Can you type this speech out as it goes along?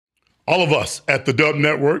All of us at the Dub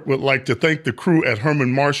Network would like to thank the crew at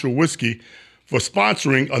Herman Marshall Whiskey for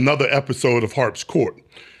sponsoring another episode of Harp's Court.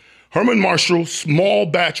 Herman Marshall Small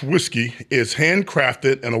Batch Whiskey is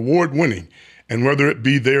handcrafted and award-winning, and whether it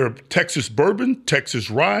be their Texas Bourbon,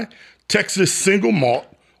 Texas Rye, Texas Single Malt,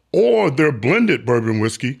 or their blended bourbon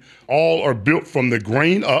whiskey, all are built from the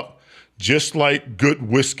grain up, just like good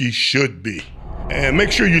whiskey should be. And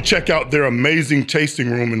make sure you check out their amazing tasting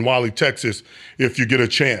room in Wally, Texas, if you get a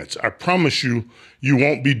chance. I promise you, you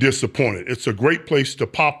won't be disappointed. It's a great place to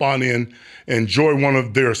pop on in, enjoy one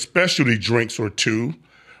of their specialty drinks or two,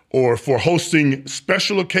 or for hosting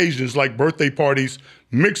special occasions like birthday parties,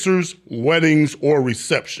 mixers, weddings, or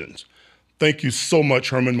receptions. Thank you so much,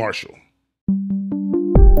 Herman Marshall.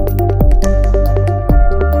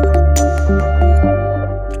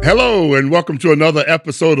 Hello, and welcome to another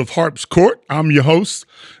episode of Harp's Court. I'm your host,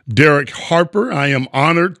 Derek Harper. I am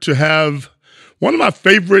honored to have one of my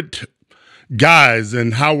favorite guys,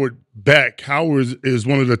 and Howard Beck. Howard is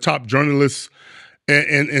one of the top journalists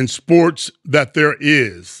in sports that there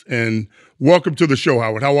is. And welcome to the show,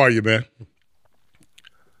 Howard. How are you, man?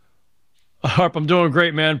 Harp, I'm doing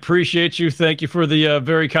great, man. Appreciate you. Thank you for the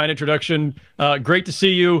very kind introduction. Great to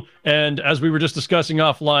see you. And as we were just discussing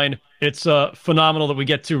offline, it's phenomenal that we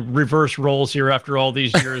get to reverse roles here after all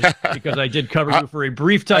these years, because I did cover you for a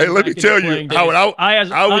brief time. Hey, let me tell you, Howard,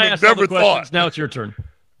 I would have never thought. Now it's your turn.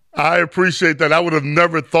 I appreciate that. I would have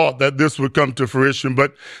never thought that this would come to fruition,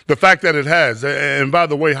 but the fact that it has, and by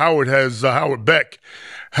the way, Howard Beck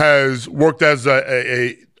has worked as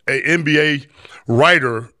a NBA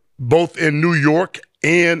writer both in New York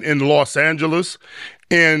and in Los Angeles.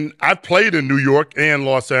 And I played in New York and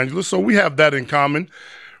Los Angeles, so we have that in common.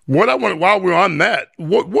 While we're on that,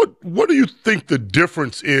 what do you think the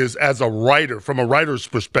difference is as a writer, from a writer's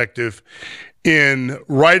perspective, in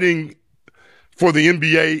writing for the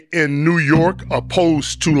NBA in New York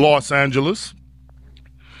opposed to Los Angeles?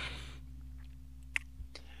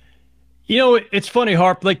 You know, it's funny,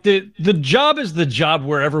 Harp, like the job is the job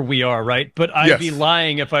wherever we are, right? But I'd be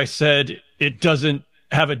lying if I said it doesn't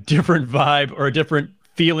have a different vibe or a different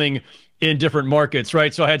feeling in different markets,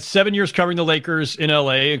 right? So I had 7 years covering the Lakers in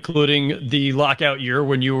LA, including the lockout year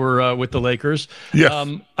when you were with the Lakers. Yes.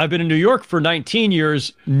 I've been in New York for 19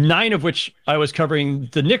 years, 9 of which I was covering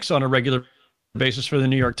the Knicks on a regular basis for the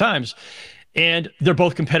New York Times. And they're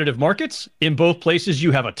both competitive markets. In both places,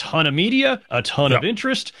 you have a ton of media, a ton of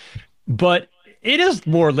interest. But it is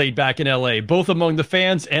more laid back in LA, both among the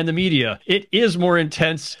fans and the media. It is more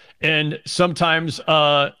intense and sometimes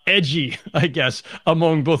edgy, I guess,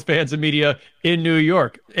 among both fans and media in New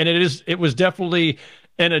York. And it was definitely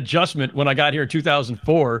an adjustment when I got here in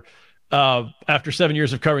 2004, after 7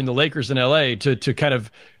 years of covering the Lakers in LA, to kind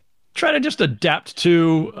of try to just adapt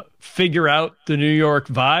to figure out the New York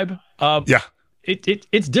vibe.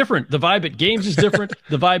 It's different. The vibe at games is different.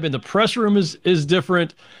 The vibe in the press room is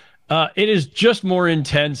different. It is just more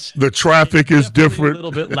intense. The traffic is different. A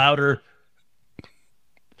little bit louder.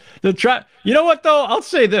 You know what, though? I'll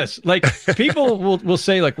say this. Like, people will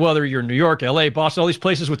say, like, whether you're in New York, LA, Boston, all these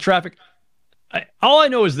places with traffic. All I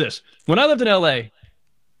know is this. When I lived in LA,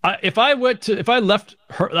 I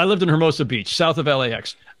lived in Hermosa Beach, south of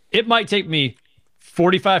LAX. It might take me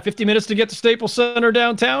 45, 50 minutes to get to Staples Center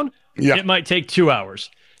downtown. Yeah. It might take 2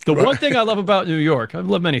 hours. The one thing I love about New York, I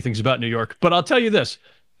love many things about New York, but I'll tell you this.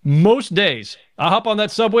 Most days, I hop on that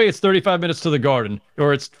subway, it's 35 minutes to the Garden,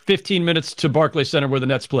 or it's 15 minutes to Barclays Center where the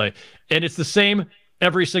Nets play. And it's the same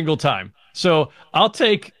every single time. So I'll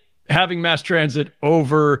take having mass transit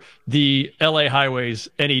over the LA highways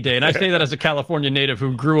any day. And I say that as a California native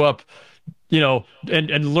who grew up, you know,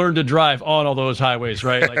 and learned to drive on all those highways,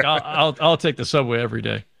 right? Like I'll take the subway every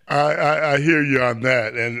day. I hear you on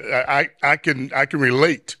that, and I can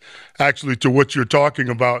relate actually to what you're talking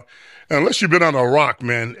about. Unless you've been on a rock,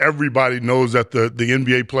 man, everybody knows that the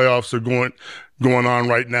NBA playoffs are going on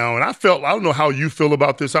right now. And I don't know how you feel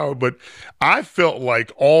about this, Howard, but I felt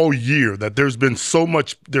like all year that there's so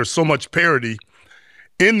much parity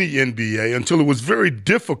in the NBA until it was very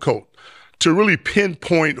difficult to really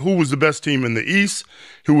pinpoint who was the best team in the East,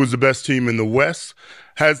 who was the best team in the West.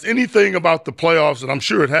 Has anything about the playoffs, and I'm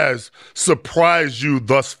sure it has, surprised you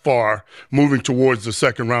thus far moving towards the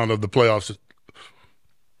second round of the playoffs?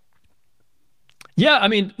 Yeah, I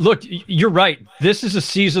mean, look, you're right. This is a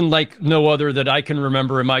season like no other that I can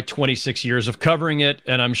remember in my 26 years of covering it,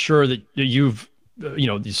 and I'm sure that you've,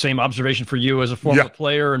 the same observation for you as a former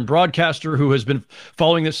player and broadcaster who has been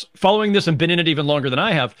following this and been in it even longer than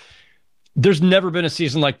I have. There's never been a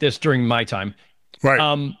season like this during my time.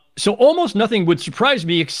 Right. So almost nothing would surprise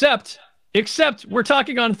me except Except we're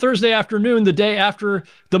talking on Thursday afternoon, the day after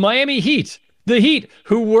the Miami Heat. The Heat,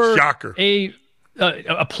 who were Shocker. a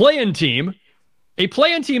play-in team,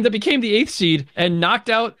 that became the 8th seed and knocked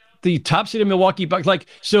out the top seed of Milwaukee Bucks. Like,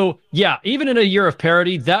 so yeah, even in a year of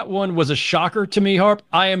parity, that one was a shocker to me, Harp.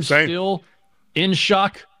 I am still in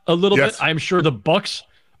shock a little bit. I'm sure the Bucks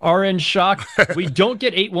are in shock. We don't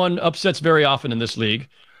get 8-1 upsets very often in this league.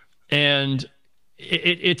 And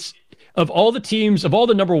it's of all the teams, of all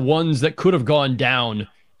the number ones that could have gone down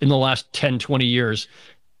in the last 10, 20 years,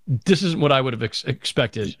 this isn't what I would have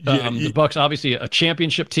expected. The Bucks, obviously a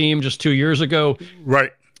championship team just 2 years ago.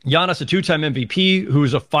 Right. Giannis, a 2-time MVP,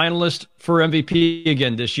 who's a finalist for MVP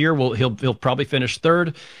again this year. Well, he'll probably finish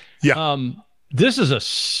 3rd. Yeah. This is a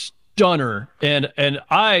stunner, and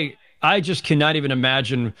I just cannot even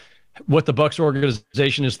imagine what the Bucks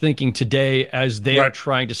organization is thinking today as they are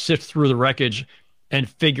trying to sift through the wreckage and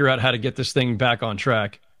figure out how to get this thing back on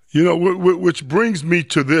track. You know, which brings me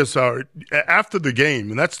to this. After the game,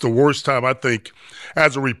 and that's the worst time, I think,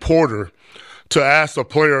 as a reporter, to ask a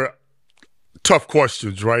player tough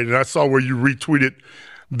questions, right? And I saw where you retweeted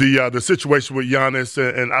the situation with Giannis,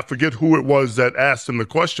 and I forget who it was that asked him the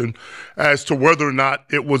question as to whether or not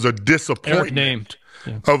it was a disappointment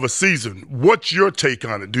of a season. What's your take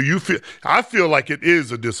on it? Do you feel? I feel like it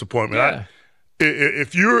is a disappointment. Yeah.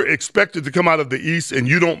 If you're expected to come out of the East and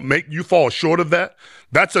you fall short of that,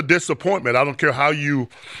 that's a disappointment. I don't care how you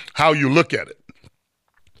look at it.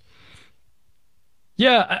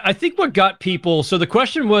 Yeah, I think what got people. So the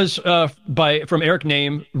question was from Eric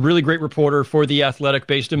Name, really great reporter for The Athletic,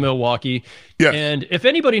 based in Milwaukee. Yes. And if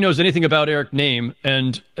anybody knows anything about Eric Name,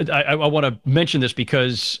 and I want to mention this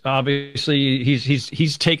because obviously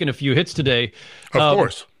he's taken a few hits today. Of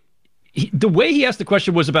course. The way he asked the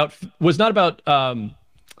question was not about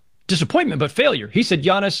disappointment, but failure. He said,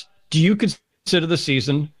 "Giannis, do you consider the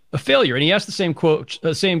season a failure?" And he asked the same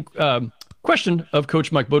question of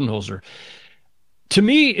Coach Mike Budenholzer. To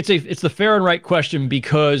me, it's the fair and right question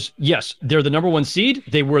because yes, they're the number 1 seed.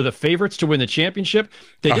 They were the favorites to win the championship.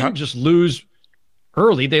 They didn't just lose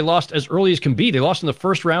early. They lost as early as can be. They lost in the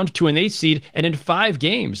first round to an 8th seed, and in 5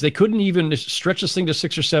 games. They couldn't even stretch this thing to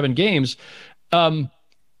 6 or 7 games.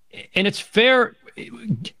 And it's fair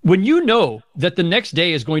when you know that the next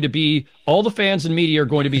day is going to be all the fans and media are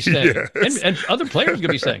going to be saying, and other players are going to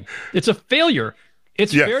be saying, it's a failure.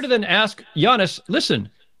 It's fair to then ask Giannis, listen,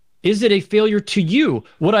 is it a failure to you?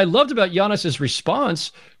 What I loved about Giannis's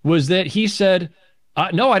response was that he said,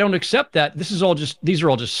 no, I don't accept that. These are all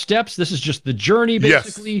just steps. This is just the journey,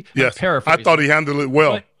 basically. Yes. I thought he handled it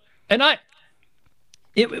well.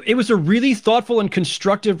 It was a really thoughtful and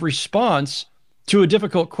constructive response to a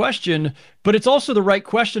difficult question, but it's also the right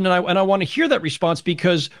question, and I want to hear that response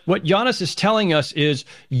because what Giannis is telling us is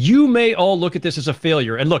you may all look at this as a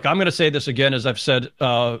failure. And look, I'm going to say this again, as I've said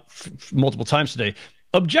multiple times today.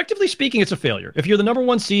 Objectively speaking, it's a failure. If you're the number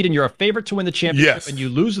 1 seed and you're a favorite to win the championship and you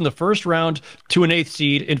lose in the first round to an 8th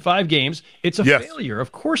seed in 5 games, it's a failure.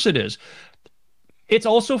 Of course it is. It's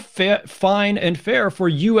also fine and fair for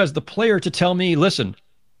you as the player to tell me, listen,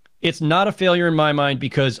 it's not a failure in my mind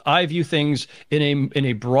because I view things in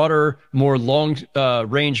a broader, more long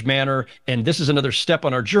range manner, and this is another step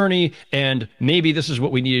on our journey, and maybe this is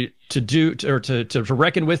what we need to do to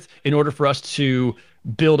reckon with in order for us to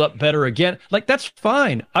build up better again. Like, that's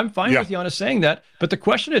fine. I'm fine with Giannis saying that, but the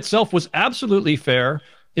question itself was absolutely fair.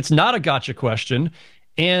 It's not a gotcha question,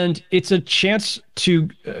 and it's a chance you're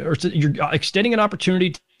extending an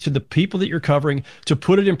opportunity to the people that you're covering to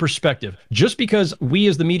put it in perspective. Just because we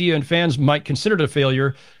as the media and fans might consider it a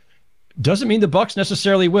failure doesn't mean the Bucks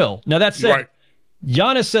necessarily will. Now, that said,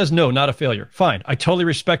 Giannis says no, not a failure. Fine. I totally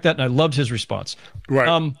respect that, and I loved his response.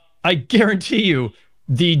 I guarantee you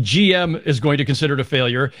the GM is going to consider it a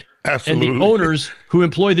failure. Absolutely. And the owners who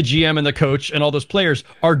employ the GM and the coach and all those players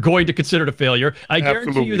are going to consider it a failure. I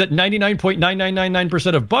guarantee you that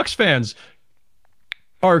 99.9999% of Bucks fans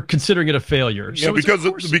are considering it a failure. Yeah, so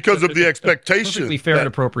because of the expectation. Perfectly fair and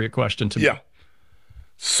appropriate question to me. Yeah.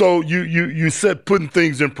 So you said putting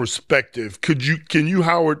things in perspective. Can you,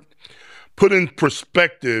 Howard, put in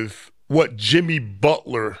perspective what Jimmy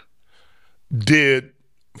Butler did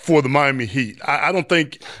for the Miami Heat? I don't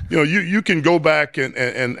think, you can go back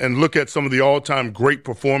and look at some of the all-time great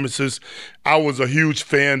performances. I was a huge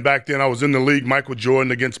fan back then. I was in the league, Michael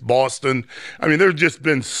Jordan against Boston. I mean, there's just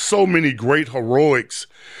been so many great heroics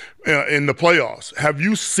in the playoffs. Have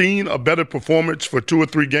you seen a better performance for 2 or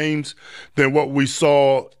 3 games than what we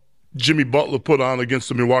saw Jimmy Butler put on against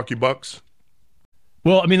the Milwaukee Bucks?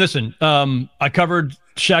 Well, I mean, listen, I covered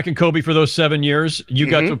Shaq and Kobe for those 7 years. You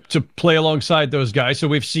got to play alongside those guys. So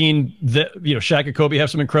we've seen Shaq and Kobe have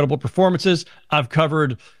some incredible performances. I've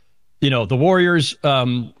covered, the Warriors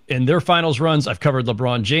in their finals runs. I've covered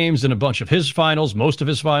LeBron James in a bunch of his finals, most of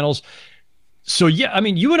his finals. So, yeah, I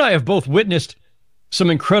mean, you and I have both witnessed some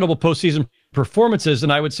incredible postseason performances,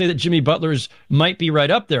 and I would say that Jimmy Butler's might be right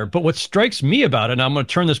up there. But what strikes me about it, and I'm going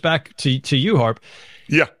to turn this back to you, Harp.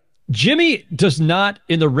 Yeah. Jimmy does not,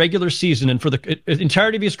 in the regular season and for the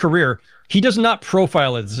entirety of his career, he does not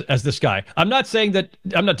profile as this guy. I'm not saying that,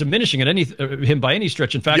 I'm not diminishing him by any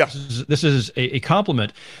stretch. In fact, yeah. this is a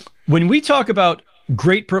compliment. When we talk about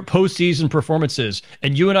great postseason performances,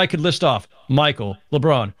 and you and I could list off Michael,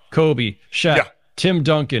 LeBron, Kobe, Shaq, Tim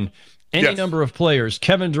Duncan, any number of players,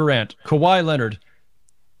 Kevin Durant, Kawhi Leonard,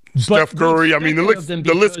 Steph Curry. I mean, the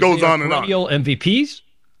list goes on and on. Perennial MVPs.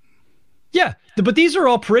 Yeah, but these are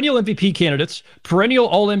all perennial MVP candidates, perennial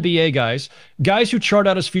All-NBA guys who chart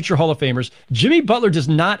out as future Hall of Famers. Jimmy Butler does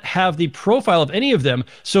not have the profile of any of them.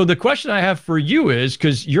 So the question I have for you is,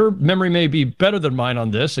 because your memory may be better than mine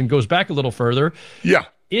on this and goes back a little further. Yeah.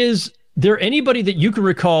 Is there anybody that you can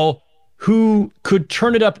recall who could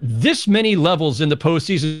turn it up this many levels in the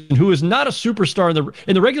postseason, who is not a superstar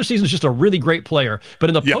in the regular season, is just a really great player, but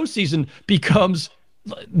in the postseason becomes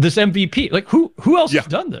this MVP? Like, who else has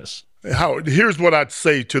done this? Howard, here's what I'd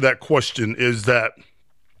say to that question is that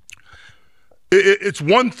it's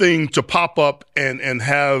one thing to pop up and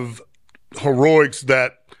have heroics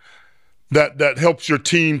that helps your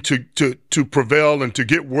team to prevail and to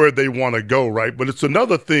get where they want to go, right? But it's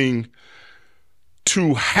another thing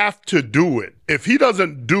to have to do it. If he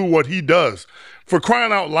doesn't do what he does, for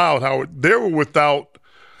crying out loud, Howard, they were without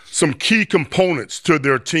some key components to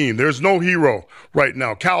their team. There's no hero right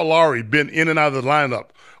now. Kyle Lowry been in and out of the lineup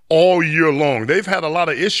all year long. They've had a lot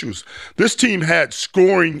of issues. This team had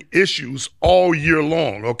scoring issues all year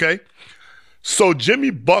long, okay? So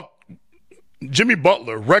Jimmy Butler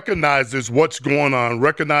recognizes what's going on,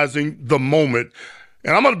 recognizing the moment.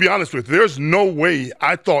 And I'm going to be honest with you, there's no way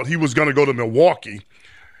I thought he was going to go to Milwaukee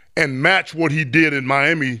and match what he did in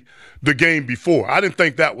Miami the game before. I didn't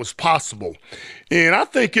think that was possible. And I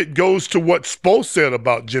think it goes to what Spo said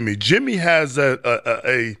about Jimmy. Jimmy has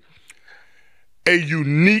a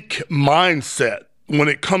unique mindset when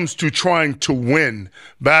it comes to trying to win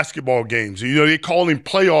basketball games. They call him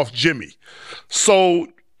playoff Jimmy. So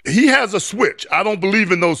he has a switch. I don't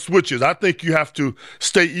believe in those switches. I think you have to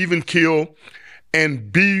stay even keel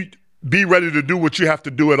and be ready to do what you have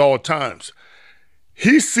to do at all times.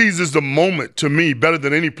 He seizes the moment, to me, better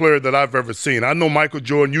than any player that I've ever seen. I know Michael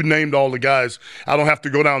Jordan, you named all the guys. I don't have to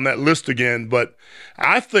go down that list again, but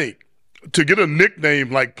I think to get a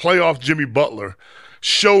nickname like Playoff Jimmy Butler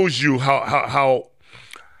shows you how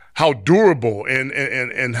durable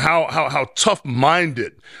and how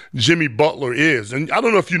tough-minded Jimmy Butler is. And I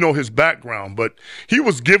don't know if you know his background, but he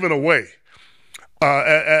was given away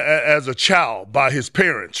as a child by his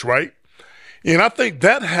parents, right? And I think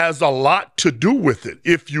that has a lot to do with it,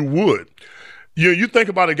 if you would. You think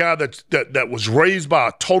about a guy that was raised by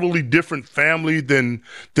a totally different family than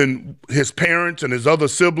his parents and his other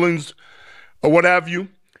siblings or what have you.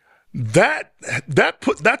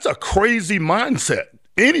 That's a crazy mindset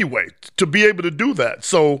anyway, to be able to do that.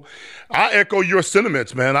 So I echo your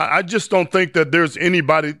sentiments, man. I just don't think that there's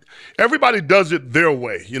anybody. Everybody does it their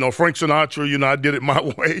way. Frank Sinatra, I did it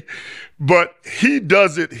my way. But he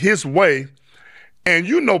does it his way. And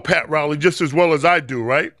you know Pat Riley just as well as I do,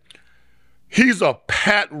 right? He's a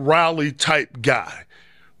Pat Riley type guy.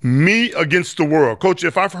 Me against the world. Coach,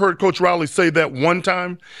 if I've heard Coach Riley say that one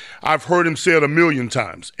time, I've heard him say it 1,000,000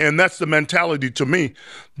 times. And that's the mentality to me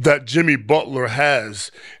that Jimmy Butler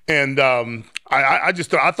has. And I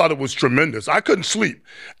thought it was tremendous. I couldn't sleep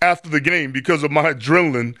after the game because of my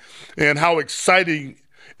adrenaline and how exciting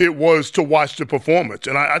it was to watch the performance.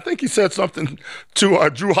 And I think he said something to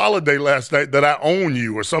Drew Holiday last night that I own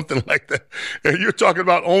you or something like that. And you're talking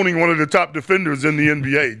about owning one of the top defenders in the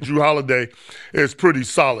NBA. Drew Holiday is pretty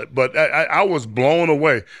solid, but I was blown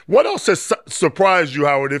away. What else has surprised you,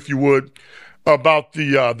 Howard, if you would, about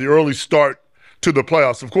the early start to the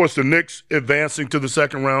playoffs? Of course, the Knicks advancing to the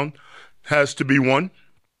second round has to be one.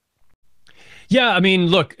 Yeah, I mean,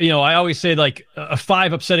 look, I always say like a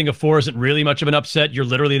 5 upsetting a 4 isn't really much of an upset. You're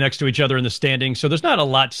literally next to each other in the standings. So there's not a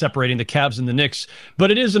lot separating the Cavs and the Knicks,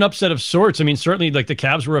 but it is an upset of sorts. I mean, certainly like the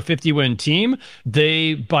Cavs were a 50-win team.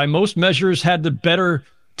 They, by most measures, had the better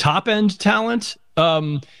top-end talent.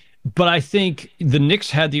 But I think the Knicks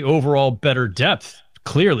had the overall better depth,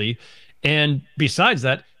 clearly. And besides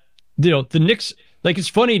that, the Knicks, like, it's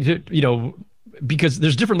funny to, because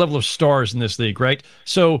there's different level of stars in this league, right?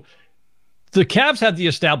 So the Cavs have the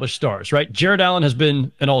established stars, right? Jared Allen has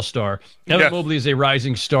been an all-star. Evan Mobley is a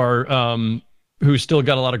rising star who's still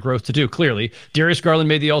got a lot of growth to do, clearly. Darius Garland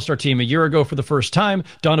made the all-star team a year ago for the first time.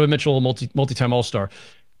 Donovan Mitchell, a multi-time all-star.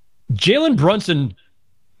 Jalen Brunson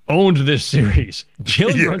owned this series.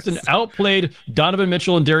 Jalen Brunson outplayed Donovan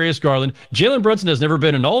Mitchell and Darius Garland. Jalen Brunson has never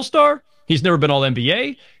been an all-star. He's never been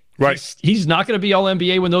all-NBA. Right. He's not going to be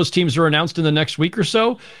all-NBA when those teams are announced in the next week or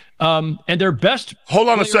so. And their best. Hold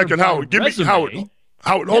on a second, Howard. Give me Howard.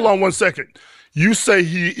 Howard, hold on 1 second. You say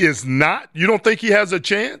he is not? You don't think he has a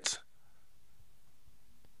chance?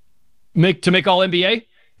 To make all-NBA?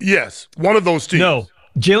 Yes, one of those teams. No.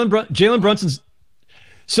 Jalen Brunson's.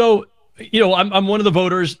 So, I'm one of the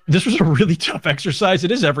voters. This was a really tough exercise.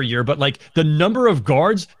 It is every year, but like the number of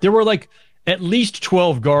guards, there were like at least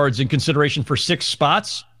 12 guards in consideration for 6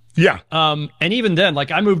 spots. Yeah. And even then,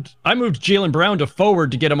 like I moved Jaylen Brown to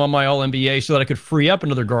forward to get him on my All-NBA so that I could free up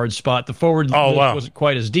another guard spot. The forward wasn't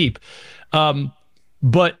quite as deep.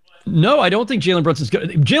 But no, I don't think Jalen Brunson's good.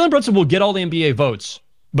 Jalen Brunson will get all the NBA votes,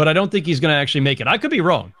 but I don't think he's going to actually make it. I could be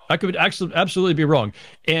wrong. I could actually absolutely be wrong.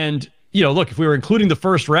 And, look, if we were including the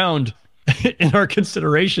first round in our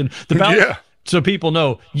consideration, the ballot, so people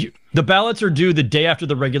know, the ballots are due the day after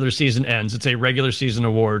the regular season ends. It's a regular season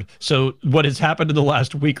award. So what has happened in the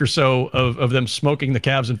last week or so of them smoking the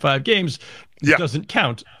Cavs in 5 games doesn't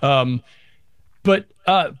count. But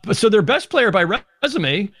so their best player by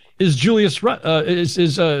resume is Julius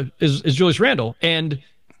Randle, and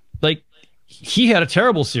like he had a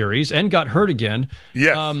terrible series and got hurt again.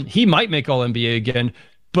 Yeah, he might make All NBA again,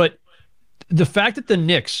 but the fact that the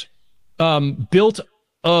Knicks built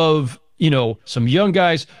of some young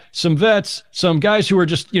guys, some vets, some guys who are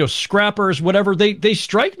just scrappers, whatever, they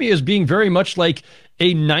strike me as being very much like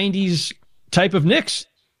a 90s type of Knicks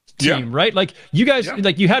team, right? Like you guys,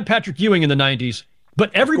 like you had Patrick Ewing in the 90s,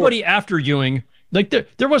 but everybody after Ewing, like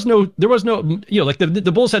there was no, like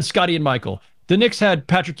the Bulls had Scotty and Michael. The Knicks had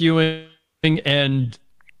Patrick Ewing and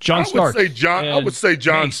John Starks. I would say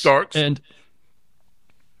John Starks. And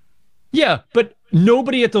yeah, but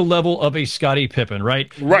nobody at the level of a Scottie Pippen,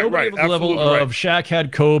 right? Nobody at the level of Shaq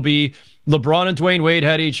had Kobe. LeBron and Dwayne Wade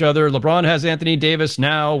had each other. LeBron has Anthony Davis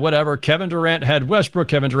now, whatever. Kevin Durant had Westbrook.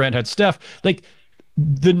 Kevin Durant had Steph. Like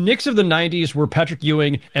the Knicks of the 90s were Patrick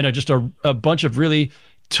Ewing and just a bunch of really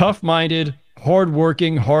tough-minded,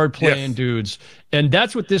 hard-working, hard-playing dudes. And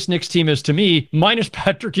that's what this Knicks team is to me, minus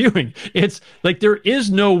Patrick Ewing. It's like there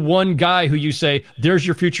is no one guy who you say, there's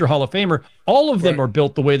your future Hall of Famer. All of them are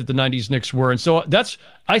built the way that the 90s Knicks were. And so that's,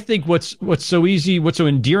 I think, what's so easy, what's so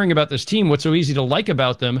endearing about this team, what's so easy to like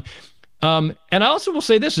about them. And I also will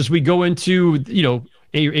say this as we go into,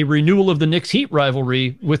 a renewal of the Knicks-Heat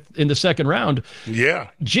rivalry in the second round. Yeah.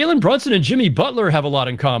 Jalen Brunson and Jimmy Butler have a lot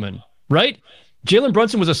in common, right? Jalen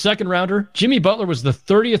Brunson was a second rounder. Jimmy Butler was the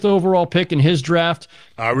 30th overall pick in his draft.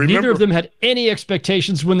 I remember. Neither of them had any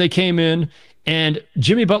expectations when they came in. And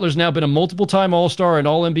Jimmy Butler's now been a multiple-time All-Star and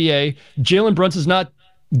All-NBA. Jalen Brunson's not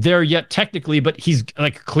there yet technically, but he's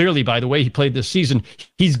like clearly by the way he played this season,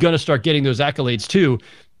 he's going to start getting those accolades too.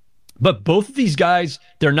 But both of these guys,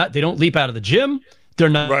 they don't leap out of the gym. They're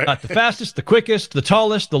not the fastest, the quickest, the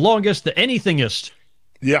tallest, the longest, the anythingest.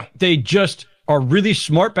 Yeah. They just are really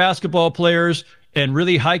smart basketball players and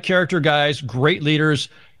really high character guys, great leaders,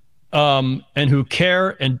 and who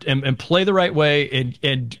care and play the right way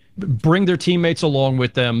and bring their teammates along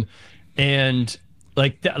with them. And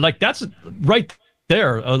that's right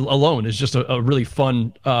there alone is just a really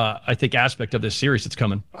fun, I think, aspect of this series that's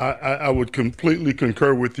coming. I would completely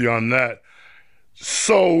concur with you on that.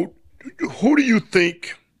 So who do you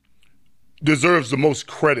think deserves the most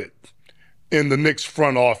credit in the Knicks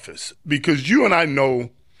front office? Because you and I know,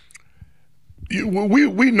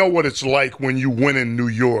 we know what it's like when you win in New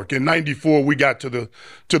York. In '94, we got to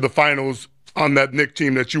the finals on that Knicks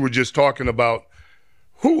team that you were just talking about.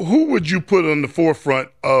 Who would you put on the forefront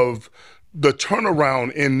of the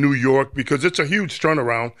turnaround in New York? Because it's a huge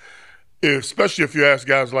turnaround, especially if you ask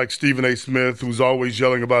guys like Stephen A. Smith, who's always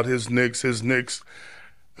yelling about his Knicks.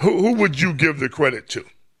 Who would you give the credit to?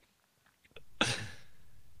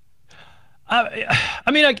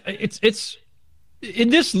 I mean, it's in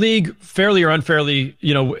this league, fairly or unfairly,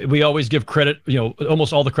 we always give credit,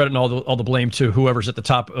 almost all the credit and all the blame to whoever's at the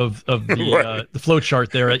top of the the flow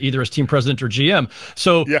chart there, either as team president or GM.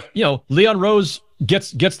 So, Leon Rose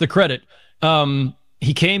gets the credit.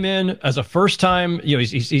 He came in as a first-time,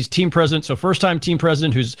 he's team president, so first-time team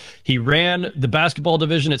president he ran the basketball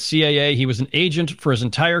division at CAA. He was an agent for his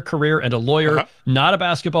entire career and a lawyer, not a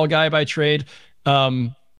basketball guy by trade.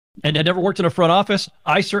 and had never worked in a front office.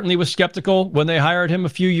 I certainly was skeptical when they hired him a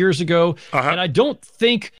few years ago. And I don't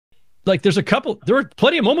think, like, there were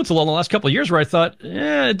plenty of moments along the last couple of years where I thought,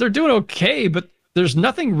 they're doing okay, but there's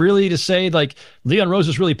nothing really to say, like, Leon Rose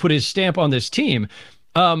has really put his stamp on this team.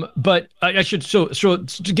 But I should, so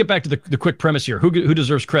to get back to the quick premise here, who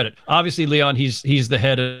deserves credit? Obviously, Leon, he's the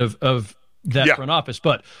head of that front office,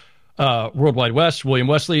 but Worldwide West, William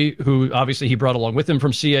Wesley, who obviously he brought along with him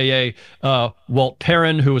from CAA, Walt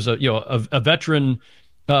Perrin, who was a veteran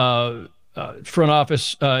front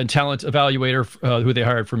office and talent evaluator who they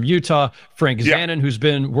hired from Utah, Frank Zanin, who's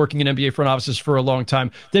been working in NBA front offices for a long time.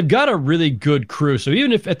 They've got a really good crew. So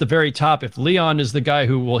even if at the very top, if Leon is the guy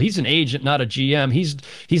who, well, he's an agent, not a GM,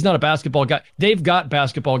 he's not a basketball guy. They've got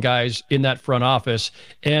basketball guys in that front office.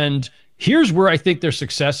 And here's where I think their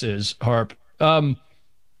success is, Harp.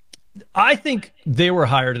 I think they were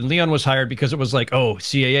hired, and Leon was hired because it was like, oh,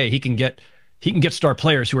 CAA, he can get star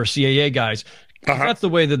players who are CAA guys. That's the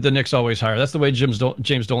way that the Knicks always hire. That's the way James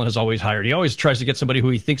Dolan has always hired. He always tries to get somebody who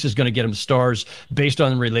he thinks is going to get him stars based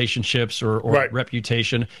on relationships or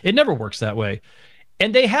reputation. It never works that way.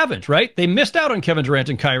 And they haven't, right? They missed out on Kevin Durant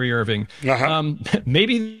and Kyrie Irving.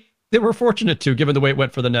 Maybe they were fortunate to, given the way it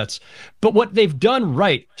went for the Nets. But what they've done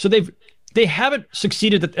right, so they haven't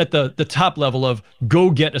succeeded at the top level of go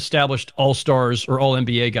get established all-stars or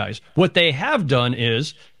all-NBA guys. What they have done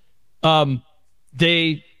is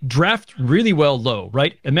they draft really well low,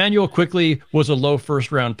 right? Emmanuel Quickley was a low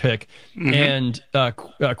first-round pick, and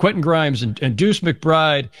Quentin Grimes and Deuce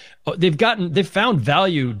McBride, they've found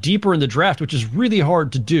value deeper in the draft, which is really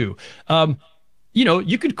hard to do.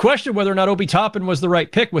 You could question whether or not Obi Toppin was the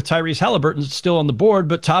right pick with Tyrese Halliburton still on the board,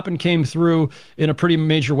 but Toppin came through in a pretty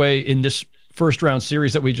major way in this first-round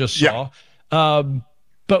series that we just saw.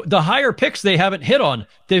 But the higher picks they haven't hit on.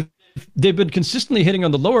 They've been consistently hitting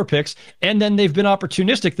on the lower picks, and then they've been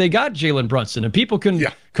opportunistic. They got Jalen Brunson, and people can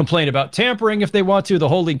complain about tampering if they want to. The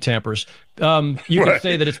whole league tampers. You can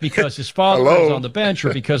say that it's because his father is on the bench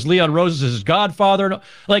or because Leon Rose is his godfather.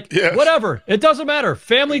 Whatever. It doesn't matter.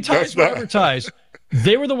 Family ties, whatever ties.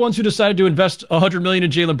 They were the ones who decided to invest $100 million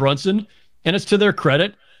in Jalen Brunson, and it's to their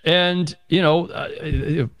credit. And,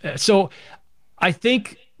 so I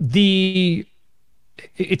think there's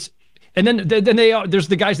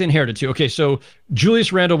the guys they inherited too. Okay, so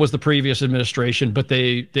Julius Randle was the previous administration, but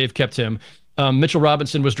they've kept him. Mitchell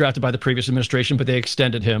Robinson was drafted by the previous administration, but they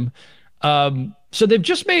extended him. So they've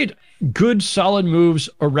just made good, solid moves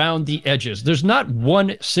around the edges. There's not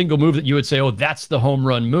one single move that you would say, oh, that's the home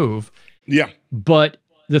run move. Yeah. But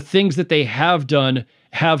the things that they have done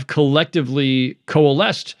have collectively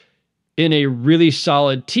coalesced in a really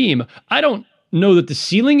solid team. I don't know that the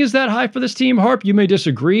ceiling is that high for this team, Harp. You may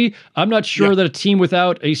disagree. I'm not sure that a team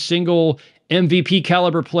without a single MVP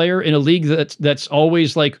caliber player in a league that's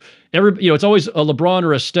always like it's always a LeBron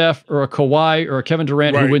or a Steph or a Kawhi or a Kevin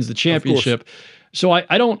Durant who wins the championship. So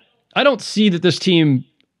I don't see that this team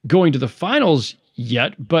going to the finals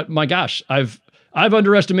yet, but my gosh, I've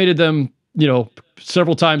underestimated them,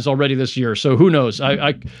 several times already this year. So who knows?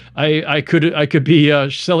 I could be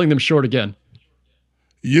selling them short again.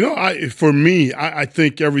 For me, I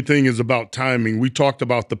think everything is about timing. We talked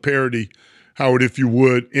about the parity, Howard, if you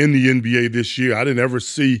would, in the NBA this year. I didn't ever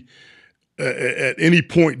see at any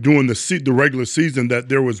point during the regular season that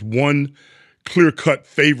there was one clear-cut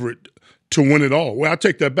favorite to win it all. Well, I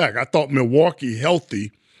take that back. I thought Milwaukee,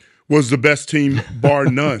 healthy, was the best team, bar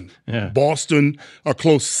none. Boston, a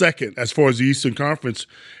close second as far as the Eastern Conference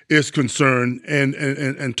is concerned.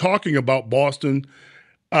 And talking about Boston,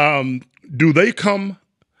 do they come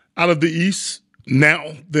out of the East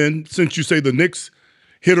now, then, since you say the Knicks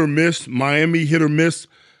hit or miss, Miami hit or miss,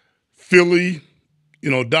 Philly,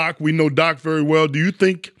 Doc, we know Doc very well. Do you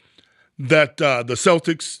think that the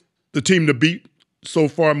Celtics, the team to beat so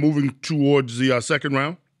far, moving towards the second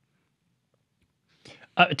round?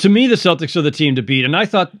 To me, the Celtics are the team to beat. And I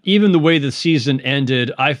thought even the way the season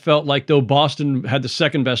ended, I felt like though Boston had the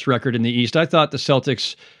second best record in the East, I thought the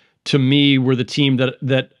Celtics, to me, were the team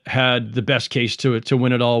that had the best case to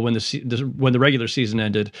win it all when the regular season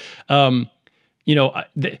ended. Listen,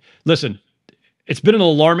 it's been an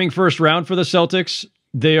alarming first round for the Celtics.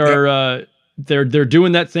 They are they're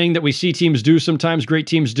doing that thing that we see teams do sometimes, great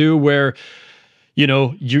teams do, where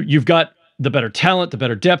you've got the better talent, the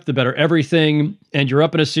better depth, the better everything, and you're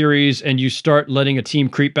up in a series and you start letting a team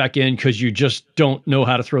creep back in because you just don't know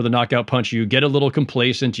how to throw the knockout punch. You get a little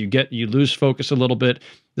complacent, you lose focus a little bit.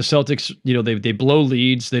 The Celtics, they blow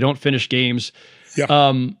leads, they don't finish games.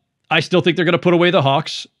 I still think they're going to put away the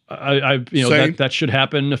Hawks. That should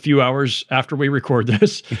happen a few hours after we record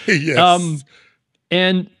this. Yes.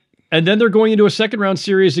 And And then they're going into a second round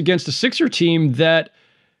series against a Sixer team that,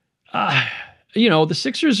 the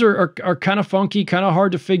Sixers are kind of funky, kind of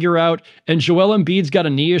hard to figure out. And Joel Embiid's got a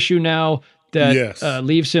knee issue now that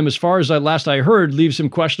leaves him, as far as last I heard, leaves him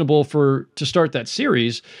questionable to start that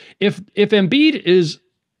series. If Embiid is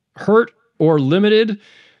hurt or limited,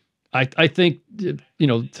 I think,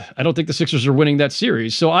 I don't think the Sixers are winning that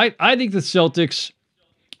series. So I think the Celtics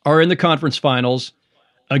are in the conference finals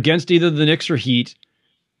against either the Knicks or Heat.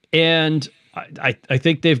 And I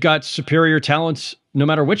think they've got superior talents no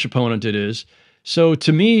matter which opponent it is. So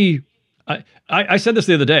to me, I said this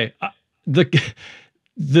the other day,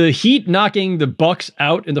 the Heat knocking the Bucks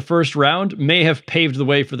out in the first round may have paved the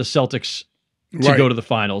way for the Celtics to go to the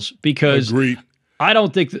finals, because Agreed. I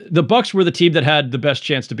don't think the Bucks were the team that had the best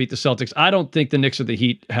chance to beat the Celtics. I don't think the Knicks or the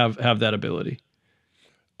Heat have that ability.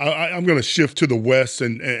 I'm going to shift to the West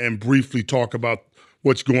and briefly talk about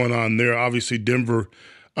what's going on there. Obviously, Denver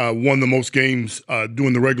won the most games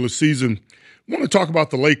during the regular season. I want to talk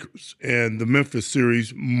about the Lakers and the Memphis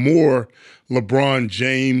series, more LeBron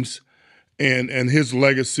James and his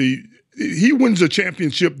legacy. He wins a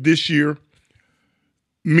championship this year.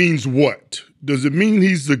 Means what? Does it mean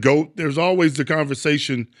he's the GOAT? There's always the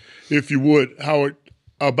conversation, if you would, Howard,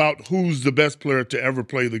 about who's the best player to ever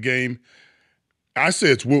play the game. I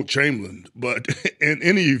say it's Wilt Chamberlain, but in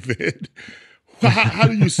any event, how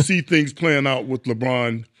do you see things playing out with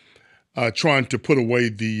LeBron trying to put away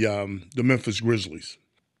the Memphis Grizzlies?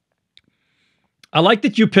 I like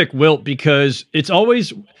that you pick Wilt, because it's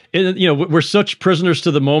always, we're such prisoners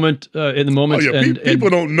to the moment in the moment. Oh, yeah.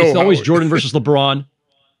 People don't know. It's always Jordan versus LeBron.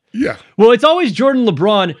 Yeah. Well, it's always Jordan,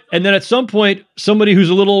 LeBron, and then at some point, somebody who's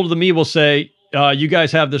a little older than me will say, you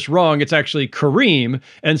guys have this wrong. It's actually Kareem.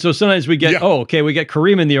 And so sometimes we get, we get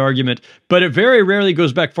Kareem in the argument, but it very rarely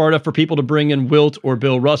goes back far enough for people to bring in Wilt or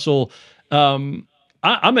Bill Russell. I'm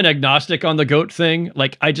an agnostic on the GOAT thing.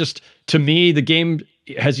 To me, the game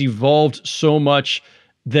has evolved so much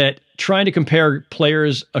that trying to compare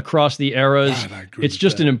players across the eras, it's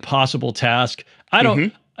just an impossible task. I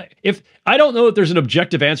don't know if there's an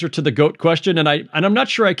objective answer to the GOAT question, and I'm not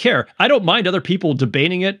sure I care. I don't mind other people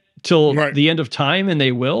debating it till the end of time, and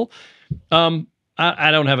they will. I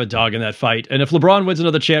don't have a dog in that fight. And if LeBron wins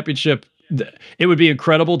another championship, it would be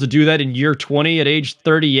incredible to do that in year 20 at age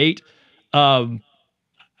 38. I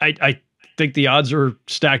think the odds are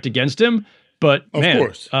stacked against him, but of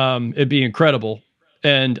course, it'd be incredible.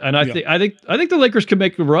 And I think the Lakers can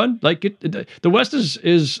make a run. The West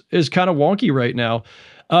is kind of wonky right now.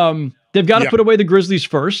 They've got to put away the Grizzlies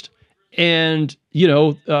first. And,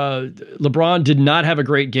 LeBron did not have a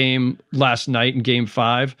great game last night in Game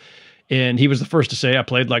 5. And he was the first to say, I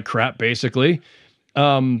played like crap, basically.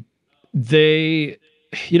 Look,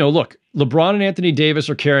 LeBron and Anthony Davis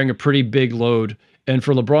are carrying a pretty big load. And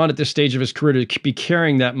for LeBron at this stage of his career to be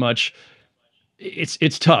carrying that much,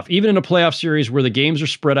 it's tough. Even in a playoff series where the games are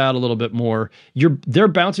spread out a little bit more, they're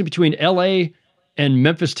bouncing between LA and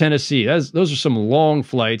Memphis, Tennessee. Those are some long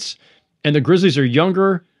flights. And the Grizzlies are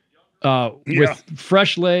younger, with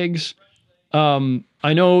fresh legs.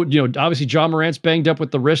 I know, obviously John Morant's banged up with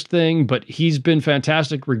the wrist thing, but he's been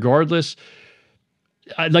fantastic regardless.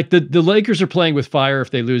 The Lakers are playing with fire if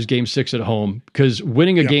they lose Game 6 at home, because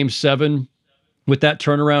winning a Game 7 with that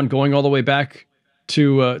turnaround, going all the way back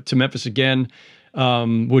to Memphis again,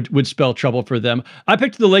 would spell trouble for them. I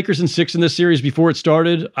picked the Lakers in 6 in this series before it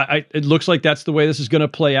started. It looks like that's the way this is going to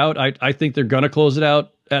play out. I think they're going to close it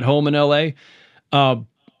out at home in LA.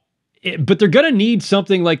 But they're going to need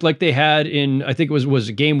something like they had in, I think it was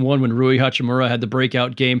Game 1 when Rui Hachimura had the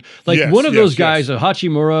breakout game. One of those guys, a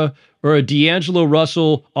Hachimura or a D'Angelo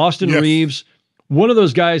Russell, Austin Reeves, one of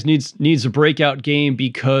those guys needs a breakout game,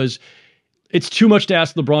 because it's too much to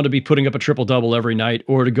ask LeBron to be putting up a triple-double every night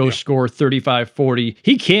or to go score 35-40.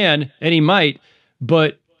 He can, and he might,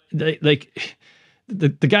 but the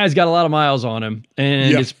guy's got a lot of miles on him,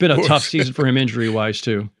 and it's been a tough season for him injury-wise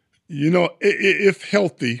too. If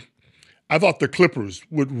healthy, I thought the Clippers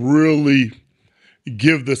would really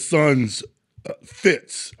give the Suns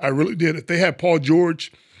fits. I really did. If they had Paul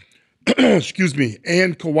George, and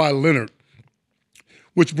Kawhi Leonard,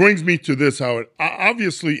 which brings me to this, Howard.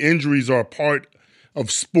 Obviously, injuries are a part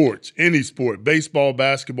of sports, any sport, baseball,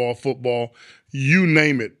 basketball, football, you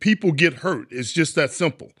name it. People get hurt. It's just that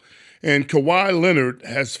simple. And Kawhi Leonard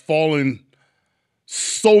has fallen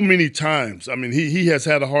so many times. I mean, he has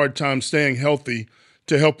had a hard time staying healthy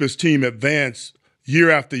to help his team advance year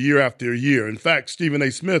after year after year. In fact, Stephen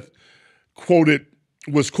A. Smith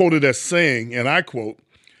was quoted as saying, and I quote,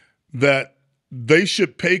 that they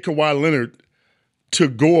should pay Kawhi Leonard to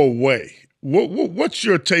go away. What's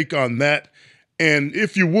your take on that? And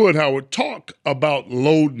if you would, Howard, talk about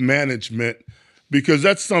load management, because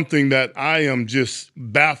that's something that I am just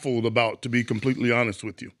baffled about, to be completely honest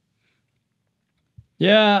with you.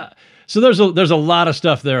 Yeah. So there's a lot of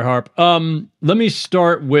stuff there, Harp. Let me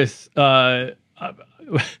start with obviously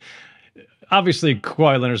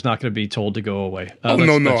Kawhi Leonard's not going to be told to go away.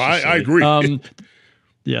 No, I agree.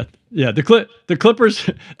 Yeah.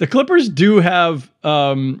 The Clippers do have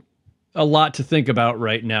a lot to think about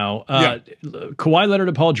right now. Kawhi Leonard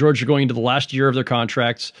and Paul George are going into the last year of their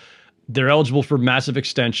contracts. They're eligible for massive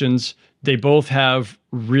extensions. They both have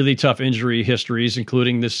really tough injury histories,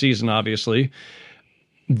 including this season, obviously.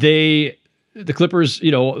 The Clippers,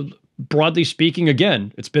 broadly speaking,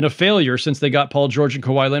 again, it's been a failure since they got Paul George and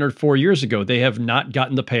Kawhi Leonard 4 years ago. They have not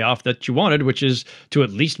gotten the payoff that you wanted, which is to at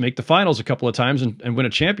least make the finals a couple of times and win a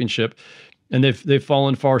championship. And they've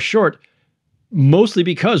fallen far short, mostly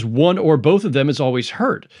because one or both of them is always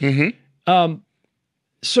hurt. Mm-hmm.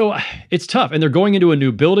 So it's tough. And they're going into a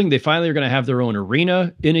new building. They finally are going to have their own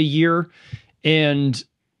arena in a year. And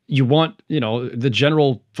you want, the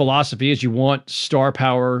general philosophy is you want star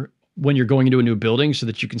power when you're going into a new building so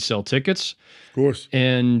that you can sell tickets. Of course.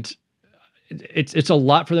 And it's a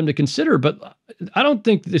lot for them to consider, but I don't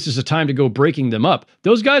think this is a time to go breaking them up.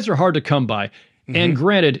 Those guys are hard to come by. Mm-hmm. And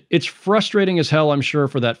granted, it's frustrating as hell, I'm sure,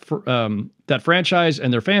 for that franchise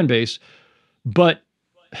and their fan base. But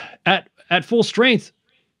at full strength,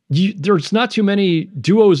 there's not too many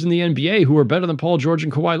duos in the NBA who are better than Paul George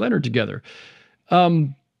and Kawhi Leonard together.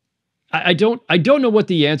 I don't know what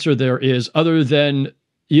the answer there is, other than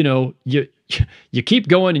you keep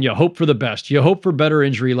going and you hope for the best. You hope for better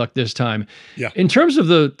injury luck this time. Yeah. In terms of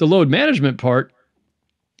the load management part,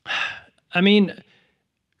 I mean,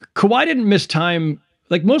 Kawhi didn't miss time.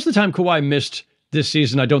 Like, most of the time Kawhi missed this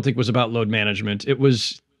season, I don't think was about load management.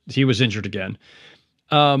 He was injured again.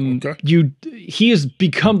 He has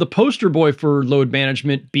become the poster boy for load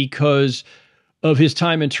management because of his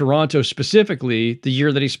time in Toronto, specifically the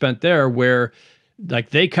year that he spent there, where like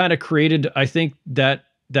they kind of created, I think, that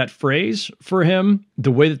phrase for him,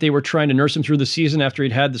 the way that they were trying to nurse him through the season after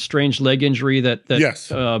he'd had the strange leg injury that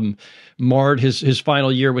yes. Marred his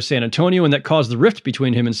final year with San Antonio, and that caused the rift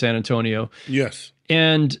between him and San Antonio. Yes.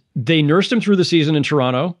 And they nursed him through the season in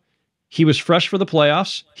Toronto. He was fresh for the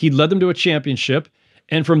playoffs. He led them to a championship.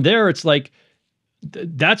 And from there, it's like,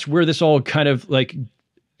 that's where this all kind of like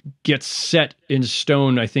gets set in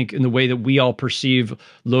stone, I think, in the way that we all perceive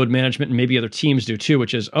load management, and maybe other teams do too,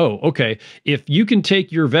 which is, oh, okay, if you can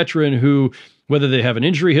take your veteran who, whether they have an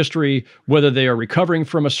injury history, whether they are recovering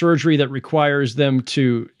from a surgery that requires them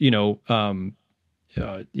to,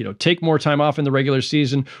 take more time off in the regular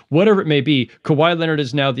season, whatever it may be. Kawhi Leonard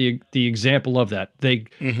is now the example of that.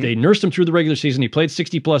 They nursed him through the regular season. He played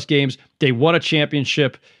 60+ games. They won a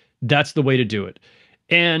championship. That's the way to do it.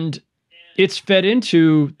 And it's fed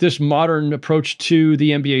into this modern approach to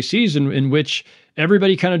the NBA season in which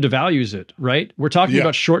everybody kind of devalues it, right? We're talking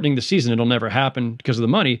about shortening the season. It'll never happen because of the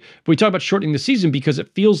money. But we talk about shortening the season because it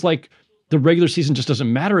feels like the regular season just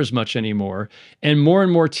doesn't matter as much anymore. And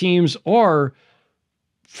more teams are,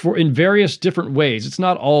 in various different ways, it's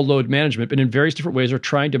not all load management, but in various different ways are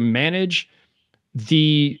trying to manage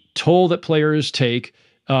the toll that players take,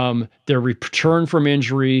 their return from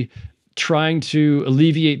injury, trying to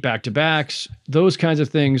alleviate back-to-backs, those kinds of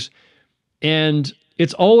things. And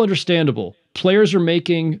it's all understandable. Players are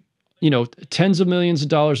making, tens of millions of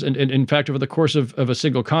dollars. And in fact, over the course of a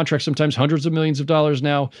single contract, sometimes hundreds of millions of dollars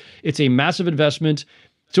now. It's a massive investment.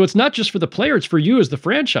 So it's not just for the player, it's for you as the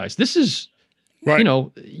franchise. This is, right.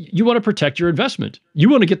 You want to protect your investment. You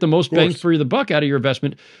want to get the most bang for the buck out of your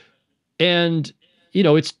investment. And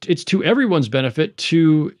it's to everyone's benefit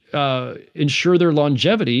to ensure their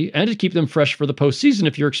longevity and to keep them fresh for the postseason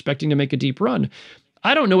if you're expecting to make a deep run.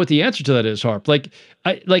 I don't know what the answer to that is, Harp. I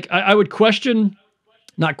would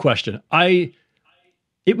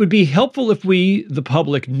it would be helpful if we, the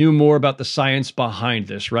public, knew more about the science behind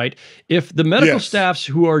this, right? If the medical staffs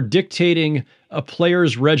who are dictating a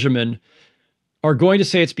player's regimen are going to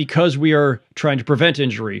say it's because we are trying to prevent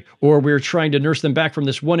injury, or we're trying to nurse them back from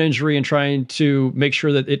this one injury and trying to make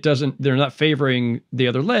sure that they're not favoring the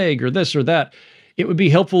other leg or this or that, it would be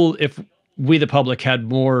helpful if we, the public, had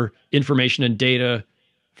more information and data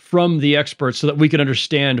from the experts so that we can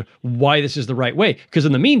understand why this is the right way. Because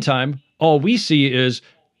in the meantime, all we see is,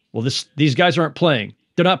 well, these guys aren't playing.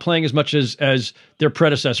 They're not playing as much as their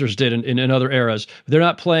predecessors did in other eras. They're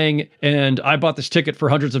not playing, and I bought this ticket for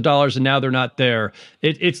hundreds of dollars, and now they're not there.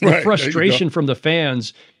 It's the frustration from the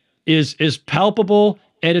fans is palpable,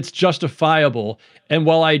 and it's justifiable. And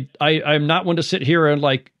while I'm not one to sit here and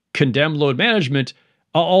condemn load management,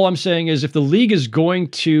 All I'm saying is if the league is going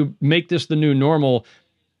to make this the new normal,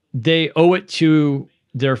 they owe it to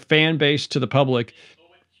their fan base, to the public,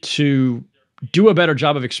 to do a better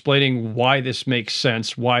job of explaining why this makes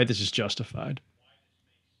sense, why this is justified.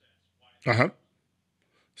 Uh-huh.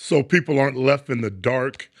 So people aren't left in the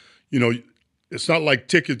dark. You know, it's not like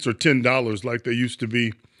tickets are $10 like they used to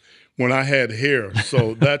be when I had hair.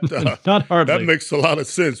 So that Not hardly. that makes a lot of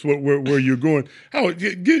sense where you're going. Howard,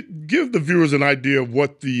 give the viewers an idea of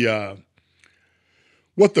what the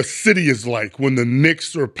city is like when the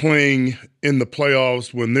Knicks are playing in the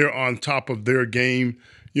playoffs, when they're on top of their game.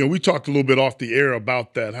 You know, we talked a little bit off the air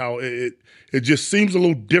about that, how it just seems a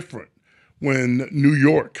little different when New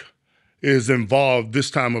York is involved this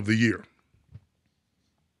time of the year.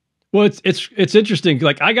 Well, it's interesting.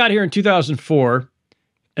 Like, I got here in 2004,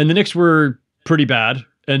 and the Knicks were pretty bad,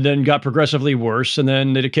 and then got progressively worse, and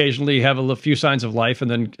then they'd occasionally have a few signs of life, and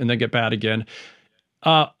then get bad again.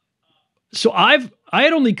 So I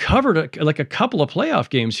had only covered a couple of playoff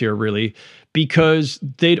games here, really, because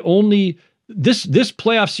they'd only this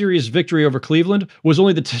playoff series victory over Cleveland was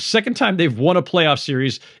only the second time they've won a playoff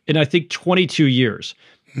series in, I think, 22 years.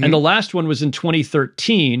 Mm-hmm. And the last one was in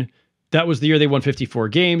 2013. That was the year they won 54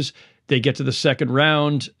 games. They get to the second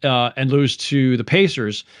round and lose to the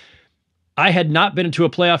Pacers. I had not been into a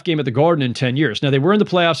playoff game at the Garden in 10 years. Now, they were in the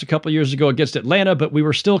playoffs a couple of years ago against Atlanta, but we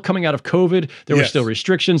were still coming out of COVID. There were still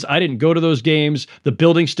restrictions. I didn't go to those games. The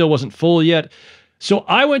building still wasn't full yet. So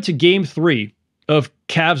I went to game 3 of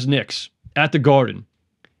Cavs-Knicks at the Garden.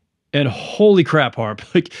 And holy crap, Harp,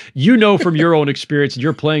 like, you know, from your own experience and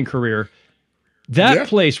your playing career, that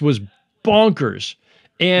place was bonkers.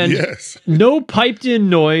 And no piped in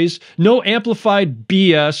noise, no amplified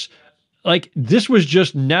BS. Like, this was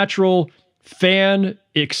just natural fan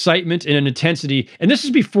excitement and an intensity. And this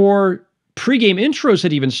is before pregame intros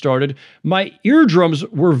had even started. My eardrums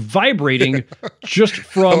were vibrating just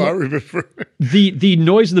from the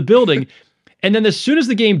noise of the building. And then as soon as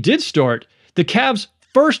the game did start, the Cavs'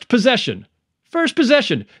 first possession,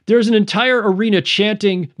 there's an entire arena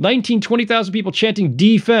chanting, 20,000 people chanting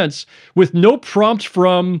defense with no prompt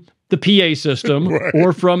from the PA system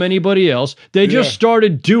or from anybody else. They just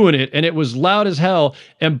started doing it, and it was loud as hell.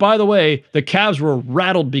 And by the way, the Cavs were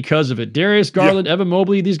rattled because of it. Darius Garland, Evan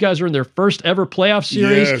Mobley, these guys are in their first ever playoff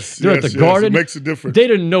series. They're at the Garden. It makes a difference. They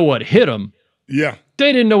didn't know what hit them. Yeah.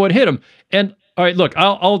 They didn't know what hit them. And all right, look,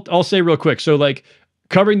 I'll say real quick. So, like,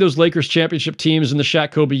 covering those Lakers championship teams in the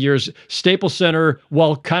Shaq Kobe years, Staples Center,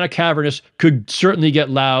 while kind of cavernous, could certainly get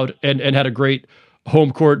loud and had a great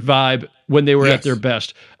home court vibe when they were at their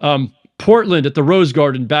best. Portland at the Rose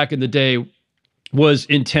Garden back in the day was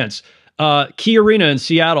intense. Key Arena in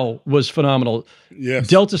Seattle was phenomenal. Yes.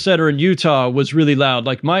 Delta Center in Utah was really loud.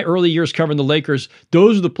 Like, my early years covering the Lakers,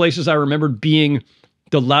 those are the places I remembered being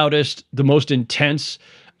the loudest, the most intense.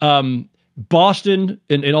 Boston,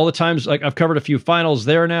 and all the times, like, I've covered a few finals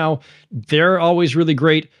there now, they're always really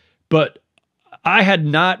great. But I had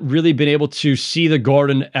not really been able to see the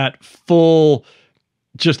Garden at full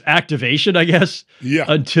just activation, I guess,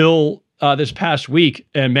 until this past week.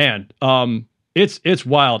 And man, it's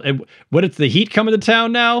wild. And when it's the Heat coming to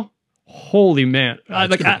town now, holy man. I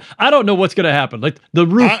don't know what's going to happen. Like, the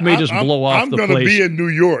roof may just blow off the place. I'm going to be in New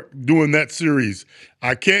York doing that series.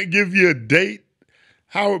 I can't give you a date,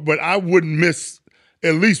 Howard, but I wouldn't miss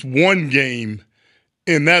at least one game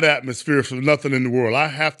in that atmosphere for nothing in the world. I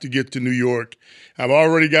have to get to New York. I've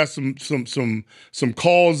already got some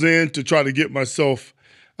calls in to try to get myself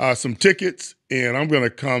some tickets, and I'm going to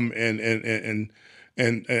come and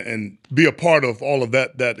be a part of all of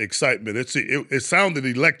that excitement. It sounded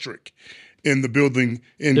electric in the building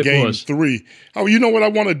in Game 3. Oh, you know what I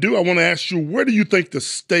want to do? I want to ask you, where do you think the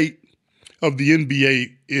state of the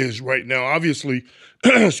NBA is right now? Obviously,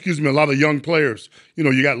 excuse me, a lot of young players. You know,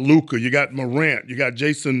 you got Luka, you got Morant, you got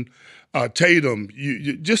Jason Tatum,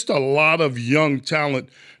 you just a lot of young talent.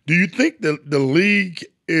 Do you think that the league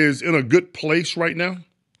is in a good place right now?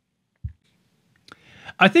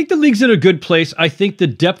 I think the league's in a good place. I think the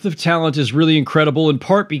depth of talent is really incredible, in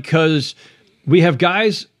part because we have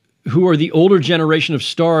guys who are the older generation of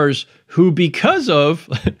stars who, because of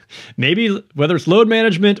maybe whether it's load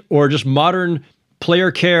management or just modern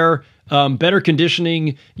player care, better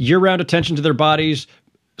conditioning, year-round attention to their bodies,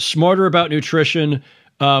 smarter about nutrition,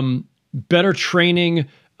 better training,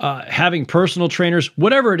 having personal trainers,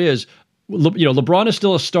 whatever it is. LeBron is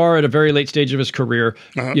still a star at a very late stage of his career.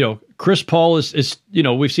 Chris Paul is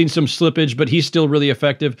we've seen some slippage, but he's still really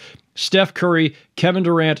effective. Steph Curry, Kevin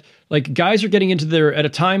Durant, like, guys are getting into their, at a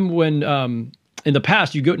time when in the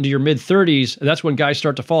past you go into your mid-30s, and that's when guys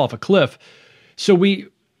start to fall off a cliff. So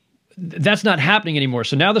that's not happening anymore.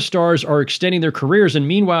 So now the stars are extending their careers, and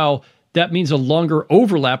meanwhile, that means a longer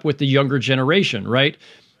overlap with the younger generation, right?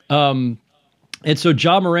 And so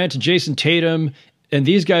Ja Morant and Jason Tatum and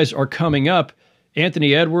these guys are coming up,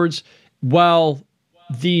 Anthony Edwards, while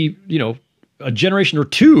the, a generation or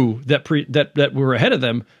two that were ahead of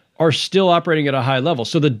them are still operating at a high level.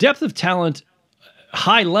 So the depth of talent,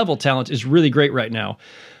 high level talent, is really great right now.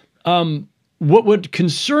 What would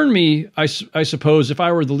concern me, I suppose, if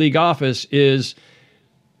I were the league office is,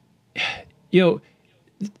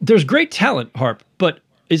 there's great talent, Harp, but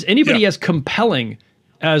is anybody as compelling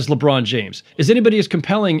as LeBron James? Is anybody as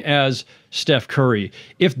compelling as Steph Curry?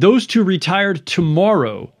 If those two retired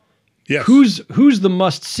tomorrow, who's the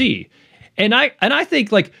must see? And I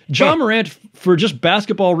think like Ja Morant, for just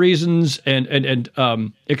basketball reasons and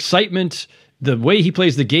excitement, the way he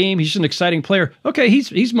plays the game, he's just an exciting player. Okay,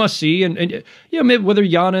 he's must see, and maybe whether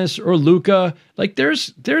Giannis or Luka, like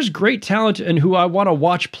there's great talent and who I want to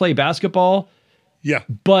watch play basketball. Yeah,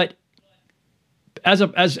 but as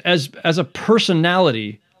a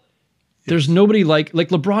personality, there's nobody like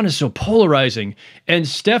LeBron is so polarizing, and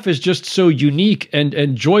Steph is just so unique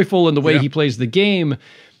and joyful in the way he plays the game.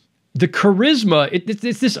 The charisma,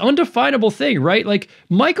 it's this undefinable thing, right? Like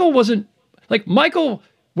Michael,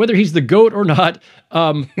 whether he's the GOAT or not,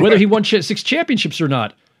 whether he won 6 championships or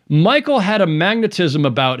not, Michael had a magnetism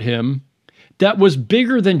about him that was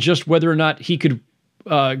bigger than just whether or not he could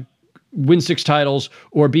win 6 titles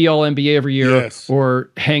or be all NBA every year or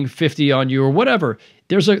hang 50 on you or whatever.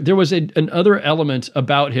 There was another element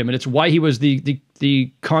about him, and it's why he was the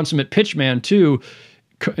consummate pitchman too,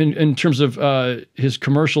 in terms of his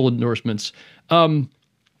commercial endorsements.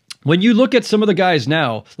 When you look at some of the guys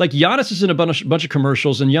now, like Giannis is in a bunch of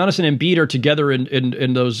commercials, and Giannis and Embiid are together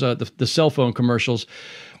in those the cell phone commercials,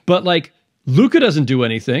 but like Luka doesn't do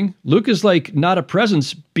anything. Luka's like not a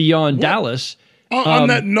presence beyond Dallas. On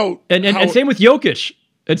that note, and same with Jokic.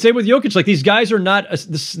 And same with Jokic. Like these guys are not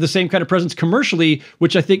the same kind of presence commercially,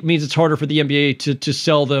 which I think means it's harder for the NBA to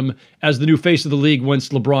sell them as the new face of the league once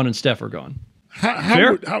LeBron and Steph are gone.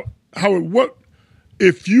 Howard, what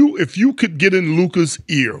if you could get in Luka's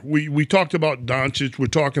ear? We talked about Doncic. We're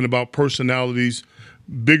talking about personalities,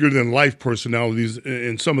 bigger than life personalities,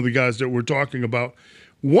 and some of the guys that we're talking about.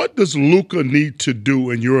 What does Luka need to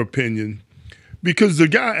do, in your opinion? Because the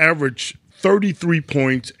guy averaged 33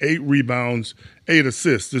 points, 8 rebounds, 8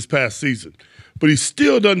 assists this past season, but he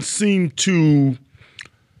still doesn't seem to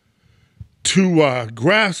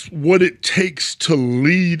grasp what it takes to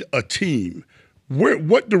lead a team.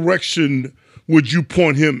 What direction would you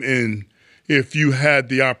point him in if you had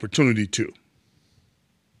the opportunity to?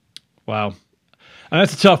 Wow,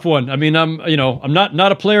 that's a tough one. I mean, I'm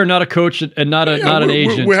not a player, not a coach, and not an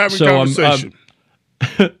agent. We're having conversation.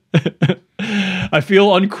 I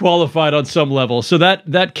feel unqualified on some level. So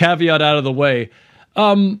that caveat out of the way.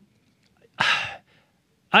 So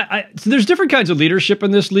there's different kinds of leadership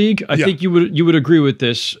in this league. I think you would agree with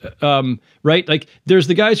this, right? Like there's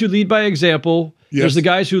the guys who lead by example. Yes. There's the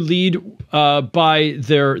guys who lead by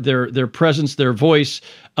their presence, their voice,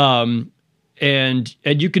 and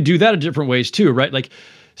you could do that in different ways too, right? Like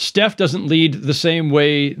Steph doesn't lead the same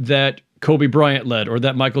way that Kobe Bryant led or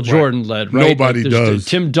that Michael Jordan led, right? Nobody does.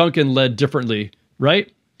 Tim Duncan led differently,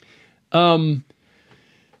 right?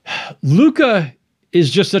 Luka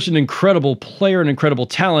is just such an incredible player, an incredible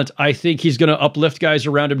talent. I think he's going to uplift guys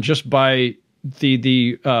around him just by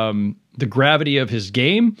the gravity of his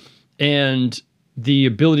game and the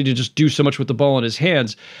ability to just do so much with the ball in his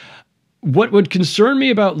hands. What would concern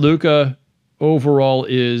me about Luka overall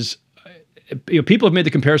is, people have made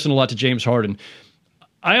the comparison a lot to James Harden.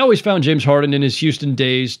 I always found James Harden in his Houston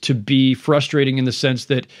days to be frustrating in the sense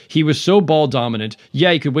that he was so ball dominant.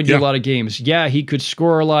 Yeah, he could win you a lot of games. Yeah, he could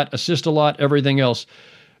score a lot, assist a lot, everything else.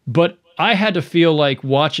 But I had to feel like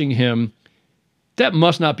watching him, that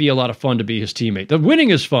must not be a lot of fun to be his teammate. The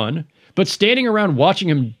winning is fun, but standing around watching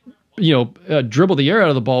him, dribble the air out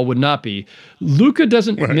of the ball would not be. Luka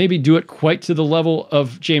doesn't maybe do it quite to the level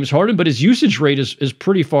of James Harden, but his usage rate is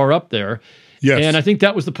pretty far up there. Yes. And I think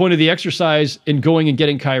that was the point of the exercise in going and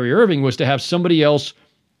getting Kyrie Irving, was to have somebody else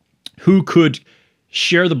who could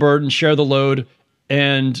share the burden, share the load,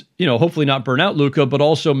 and hopefully not burn out Luka, but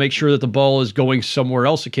also make sure that the ball is going somewhere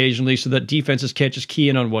else occasionally so that defenses can't just key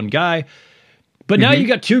in on one guy. But now you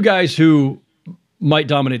got 2 guys who might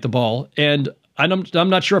dominate the ball, and I'm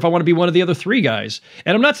not sure if I want to be one of the other 3 guys.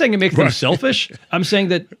 And I'm not saying it makes them selfish. I'm saying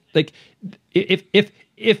that, like,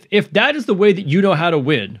 if that is the way that you know how to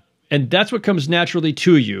win, and that's what comes naturally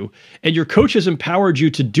to you, and your coach has empowered you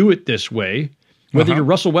to do it this way, whether you're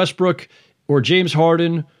Russell Westbrook or James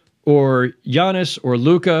Harden or Giannis or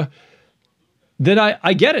Luka, then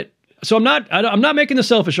I get it. So I'm not making the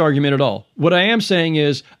selfish argument at all. What I am saying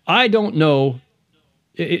is I don't know,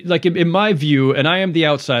 like in my view, and I am the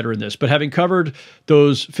outsider in this, but having covered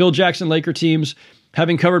those Phil Jackson Laker teams,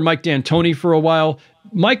 having covered Mike D'Antoni for a while,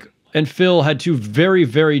 Mike and Phil had two very,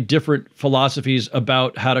 very different philosophies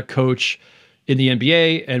about how to coach in the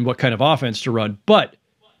NBA and what kind of offense to run. But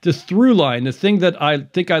the through line, the thing that I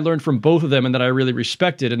think I learned from both of them and that I really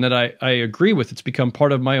respected and that I agree with, it's become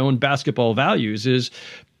part of my own basketball values, is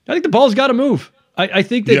I think the ball's got to move. I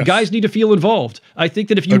think that guys need to feel involved. I think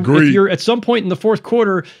that if you're at some point in the fourth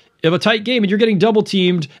quarter of a tight game and you're getting double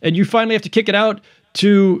teamed and you finally have to kick it out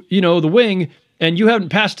to, the wing, and you haven't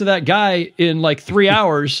passed to that guy in like 3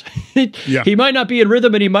 hours, he might not be in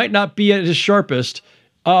rhythm and he might not be at his sharpest.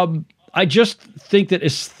 I just think that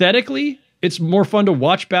aesthetically, it's more fun to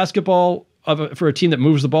watch basketball for a team that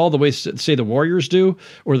moves the ball the way, say, the Warriors do,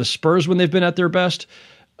 or the Spurs when they've been at their best.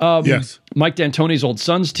 Mike D'Antoni's old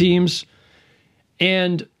Suns teams.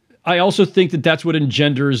 And I also think that that's what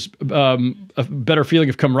engenders a better feeling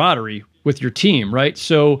of camaraderie with your team, right?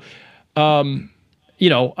 So, far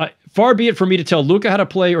be it for me to tell Luka how to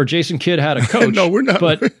play or Jason Kidd how to coach. No, we're not.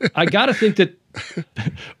 But I got to think that,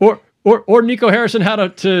 or Nico Harrison how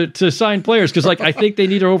to sign players, because I think they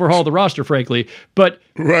need to overhaul the roster, frankly. But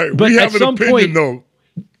we have an opinion, though.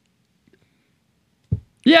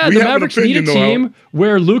 Yeah, the Mavericks need a team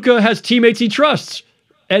where Luka has teammates he trusts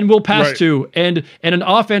and will pass to, and an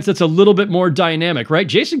offense that's a little bit more dynamic, right?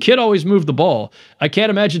 Jason Kidd always moved the ball. I can't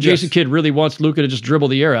imagine Jason Kidd really wants Luka to just dribble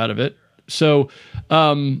the air out of it. So,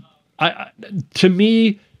 to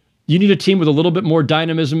me, you need a team with a little bit more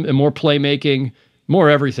dynamism and more playmaking, more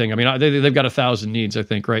everything. I mean, they've got 1,000 needs, I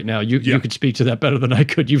think, right now. You could speak to that better than I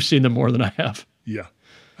could. You've seen them more than I have. Yeah.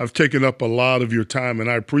 I've taken up a lot of your time, and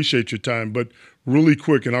I appreciate your time. But really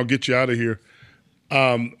quick, and I'll get you out of here.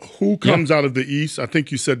 Who comes out of the East? I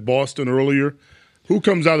think you said Boston earlier. Who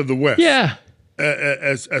comes out of the West? Yeah.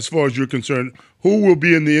 As far as you're concerned, who will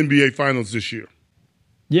be in the NBA Finals this year?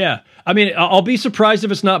 Yeah. I mean, I'll be surprised if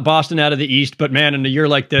it's not Boston out of the East, but man, in a year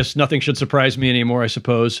like this, nothing should surprise me anymore, I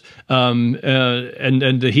suppose. And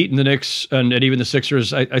the Heat and the Knicks and even the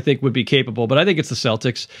Sixers, I think, would be capable, but I think it's the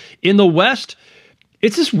Celtics. In the West,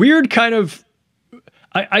 it's this weird kind of,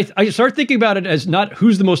 I start thinking about it as not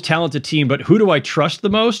who's the most talented team, but who do I trust the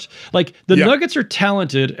most? Like, the Nuggets are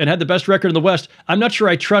talented and had the best record in the West. I'm not sure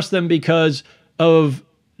I trust them because of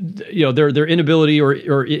their inability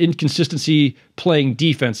or inconsistency playing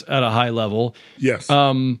defense at a high level. Yes.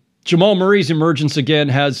 Jamal Murray's emergence again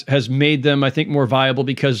has made them, I think, more viable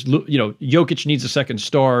because Jokic needs a second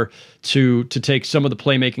star to take some of the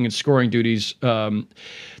playmaking and scoring duties.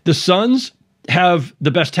 The Suns have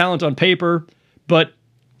the best talent on paper, but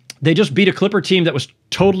they just beat a Clipper team that was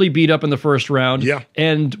totally beat up in the first round. Yeah.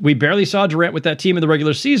 And we barely saw Durant with that team in the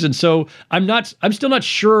regular season. So I'm still not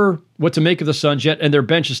sure what to make of the Suns yet, and their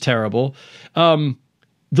bench is terrible.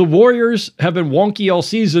 The Warriors have been wonky all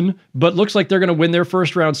season, but looks like they're going to win their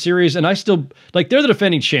first round series. And I still, they're the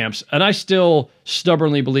defending champs, and I still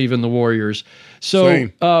stubbornly believe in the Warriors. So,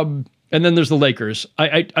 and then there's the Lakers.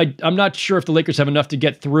 I'm not sure if the Lakers have enough to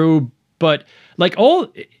get through, but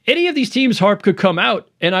any of these teams, Harp, could come out,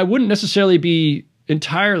 and I wouldn't necessarily be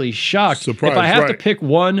entirely shocked. Surprised, if I have to pick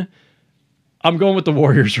one, I'm going with the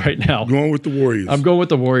Warriors right now. Going with the Warriors. I'm going with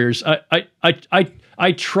the Warriors.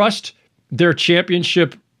 I trust their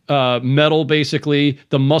championship medal, basically,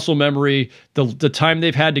 the muscle memory, the time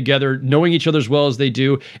they've had together, knowing each other as well as they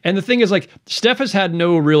do. And the thing is, Steph has had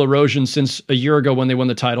no real erosion since a year ago when they won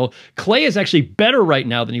the title. Klay is actually better right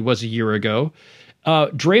now than he was a year ago.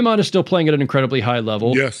 Draymond is still playing at an incredibly high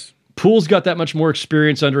level. Yes. Poole's got that much more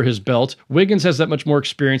experience under his belt. Wiggins has that much more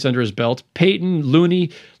experience under his belt. Peyton,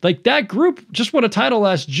 Looney, that group just won a title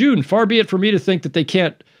last June. Far be it for me to think that they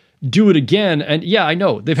can't do it again. And yeah, I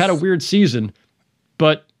know they've had a weird season,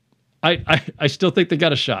 but I still think they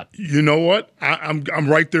got a shot. You know what? I'm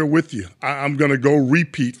right there with you. I'm going to go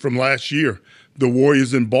repeat from last year, the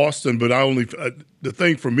Warriors in Boston. But the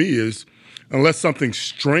thing for me is, unless something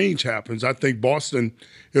strange happens, I think Boston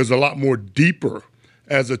is a lot more deeper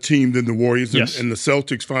as a team than the Warriors, and the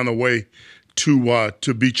Celtics find a way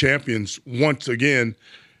to be champions once again.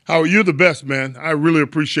 Howard, you're the best, man. I really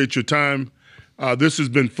appreciate your time. This has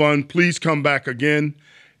been fun. Please come back again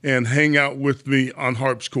and hang out with me on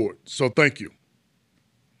Harp's Court. So thank you.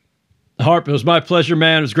 Harp, it was my pleasure,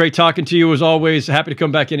 man. It was great talking to you as always. Happy to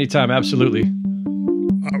come back anytime. Absolutely.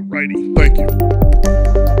 All righty. Thank you.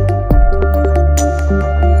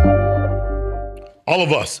 All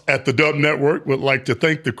of us at the Dub Network would like to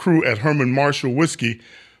thank the crew at Herman Marshall Whiskey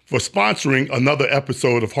for sponsoring another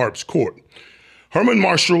episode of Harp's Court. Herman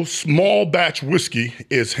Marshall small batch whiskey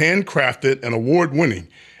is handcrafted and award-winning,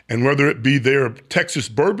 and whether it be their Texas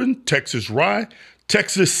bourbon, Texas rye,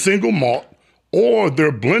 Texas single malt, or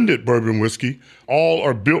their blended bourbon whiskey, all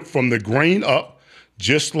are built from the grain up,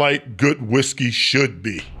 just like good whiskey should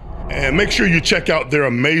be. And make sure you check out their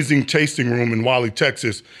amazing tasting room in Wiley,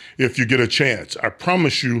 Texas, if you get a chance. I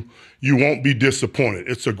promise you, you won't be disappointed.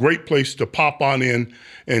 It's a great place to pop on in,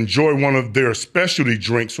 enjoy one of their specialty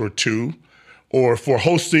drinks or two, or for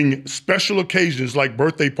hosting special occasions like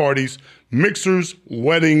birthday parties, mixers,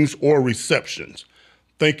 weddings, or receptions.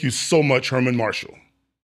 Thank you so much, Herman Marshall.